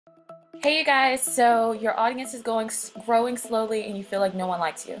Hey you guys, so your audience is growing slowly and you feel like no one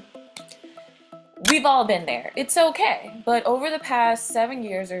likes you. We've all been there. It's okay. But over the past 7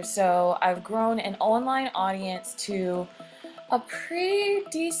 years or so, I've grown an online audience to a pretty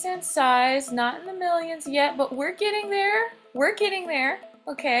decent size, not in the millions yet, but we're getting there. We're getting there,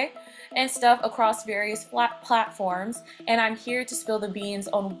 okay? And stuff across various platforms. And I'm here to spill the beans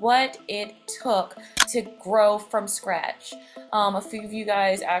on what it took to grow from scratch. A few of you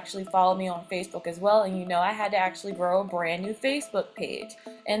guys actually follow me on Facebook as well, and you know I had to actually grow a brand new Facebook page.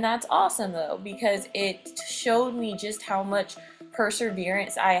 And that's awesome though, because it showed me just how much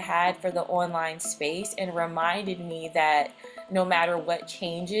perseverance I had for the online space and reminded me that no matter what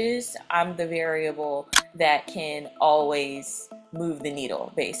changes, I'm the variable that can always move the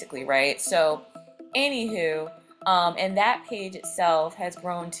needle, basically, right? So, anywho, and that page itself has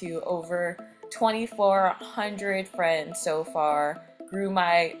grown to over 2,400 friends so far. Grew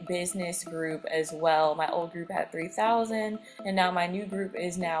my business group as well. My old group had 3,000, and now my new group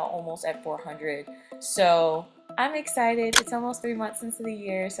is now almost at 400. So I'm excited. It's almost 3 months into the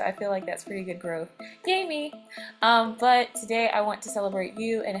year, so I feel like that's pretty good growth. Yay me! But today I want to celebrate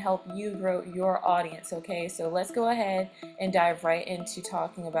you and help you grow your audience, okay? So let's go ahead and dive right into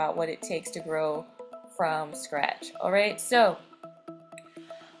talking about what it takes to grow from scratch, all right?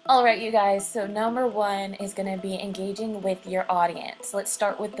 All right, you guys, so number one is going to be engaging with your audience. Let's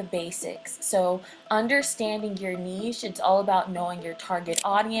start with the basics. So, understanding your niche, it's all about knowing your target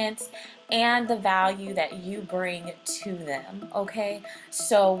audience and the value that you bring to them, okay?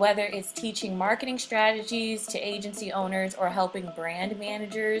 So, whether it's teaching marketing strategies to agency owners or helping brand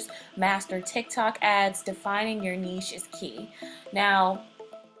managers master TikTok ads, defining your niche is key. Now,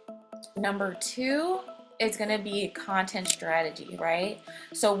 number two is going to be content strategy, right?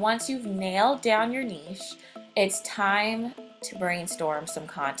 So once you've nailed down your niche, it's time to brainstorm some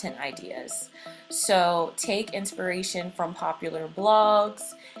content ideas. So take inspiration from popular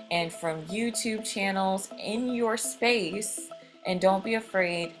blogs and from YouTube channels in your space, and don't be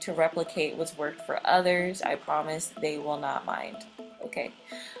afraid to replicate what's worked for others. I promise they will not mind. Okay.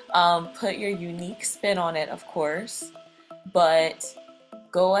 Put your unique spin on it, of course, but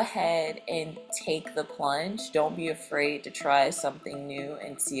go ahead and take the plunge. Don't be afraid to try something new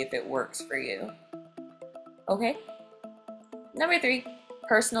and see if it works for you. Okay? Number three,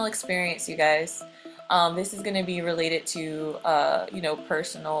 personal experience, you guys. This is going to be related to,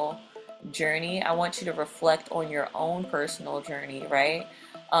 personal journey. I want you to reflect on your own personal journey, right?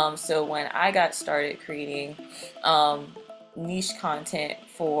 So when I got started creating niche content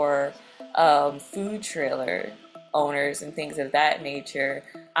for food trailer owners and things of that nature,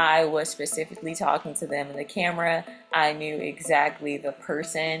 I was specifically talking to them in the camera. I knew exactly the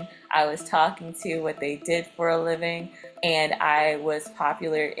person I was talking to, what they did for a living, and I was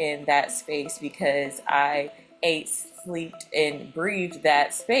popular in that space because I ate, slept, and breathed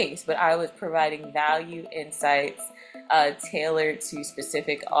that space. But I was providing value, insights, tailored to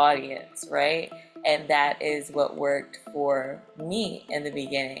specific audience, right? And that is what worked for me in the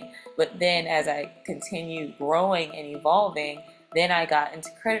beginning. But then as I continued growing and evolving, then I got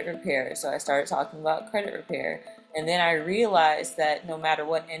into credit repair. So I started talking about credit repair. And then I realized that no matter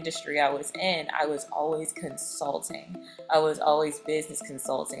what industry I was in, I was always consulting. I was always business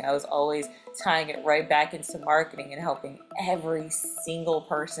consulting. I was always tying it right back into marketing and helping every single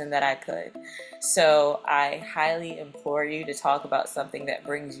person that I could. So I highly implore you to talk about something that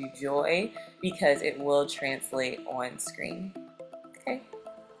brings you joy, because it will translate on screen. Okay.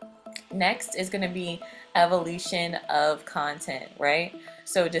 Next is going to be evolution of content, right?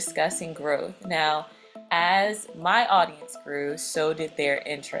 So discussing growth. Now, as my audience grew, so did their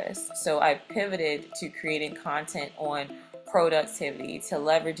interests. So I pivoted to creating content on productivity, to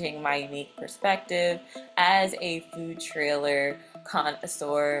leveraging my unique perspective as a food trailer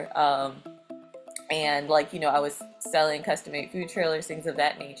connoisseur. And I was selling custom made food trailers, things of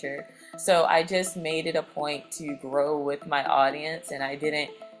that nature. So I just made it a point to grow with my audience, and I didn't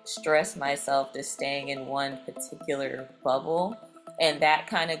stress myself to staying in one particular bubble. And that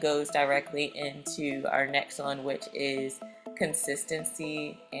kind of goes directly into our next one, which is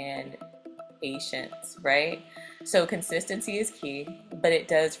consistency and patience, right? So consistency is key, but it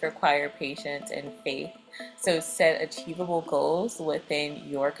does require patience and faith. So set achievable goals within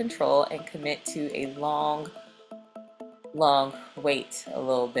your control and commit to a long long wait a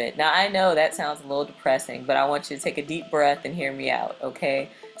little bit. Now, I know that sounds a little depressing, but I want you to take a deep breath and hear me out, okay?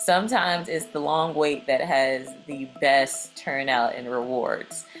 Sometimes it's the long wait that has the best turnout and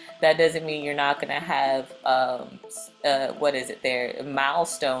rewards. That doesn't mean you're not going to have, what is it there,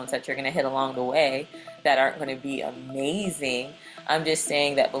 milestones that you're going to hit along the way that aren't going to be amazing. I'm just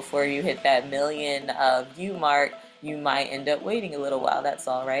saying that before you hit that million view mark, you might end up waiting a little while. That's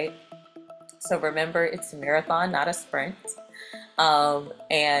all right. So remember, it's a marathon, not a sprint.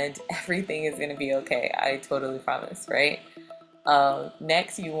 And everything is going to be okay. I totally promise, right?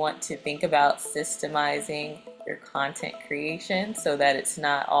 Next, you want to think about systemizing your content creation so that it's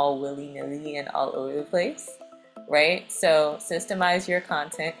not all willy-nilly and all over the place, right? So systemize your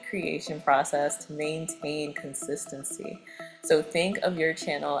content creation process to maintain consistency. So think of your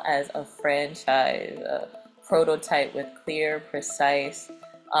channel as a franchise, a prototype with clear, precise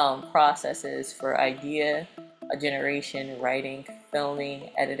processes for idea generation, writing,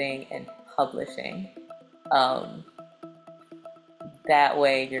 filming, editing, and publishing. Um, that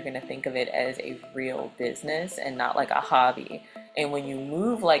way, you're going to think of it as a real business and not like a hobby. And when you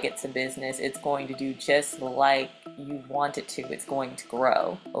move like it's a business, it's going to do just like you want it to. It's going to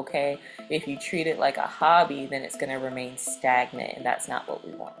grow, okay? If you treat it like a hobby, then it's going to remain stagnant, and that's not what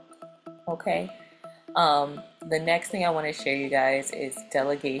we want, okay? The next thing I want to share you guys is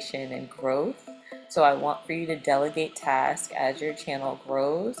delegation and growth. So I want for you to delegate tasks as your channel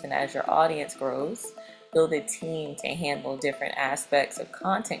grows and as your audience grows. Build a team to handle different aspects of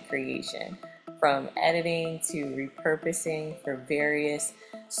content creation, from editing to repurposing for various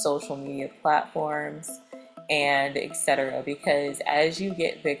social media platforms and etc. Because as you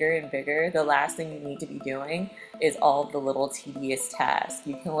get bigger and bigger, the last thing you need to be doing is all the little tedious tasks.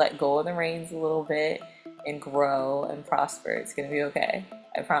 You can let go of the reins a little bit and grow and prosper. It's going to be okay.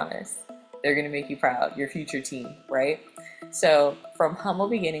 I promise. They're going to make you proud, your future team, right? So from humble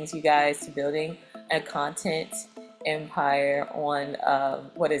beginnings, you guys, to building a content empire on,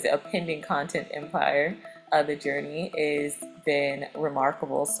 a pending content empire. The journey has been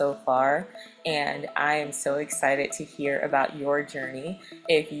remarkable so far, and I am so excited to hear about your journey.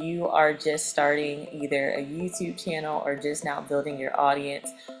 If you are just starting either a YouTube channel or just now building your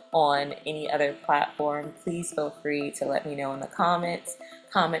audience on any other platform, please feel free to let me know in the comments.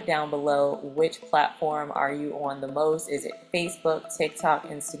 Comment down below, which platform are you on the most? Is it Facebook, TikTok,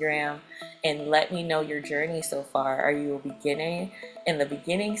 Instagram? And let me know your journey so far. Are you a beginning, in the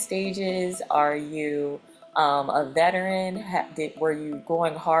beginning stages? Are you a veteran? Were you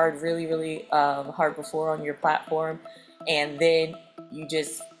going hard, really hard before on your platform, and then you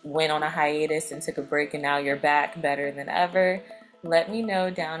just went on a hiatus and took a break, and now you're back better than ever? Let me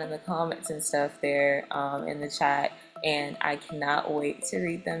know down in the comments and stuff there, in the chat, and I cannot wait to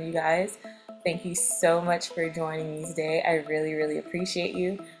read them, you guys. Thank you so much for joining me today. I really appreciate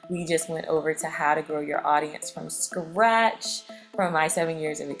you. We just went over to how to grow your audience from scratch from my 7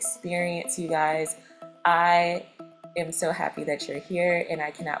 years of experience, you guys. I am so happy that you're here, and I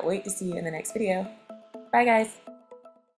cannot wait to see you in the next video. Bye, guys.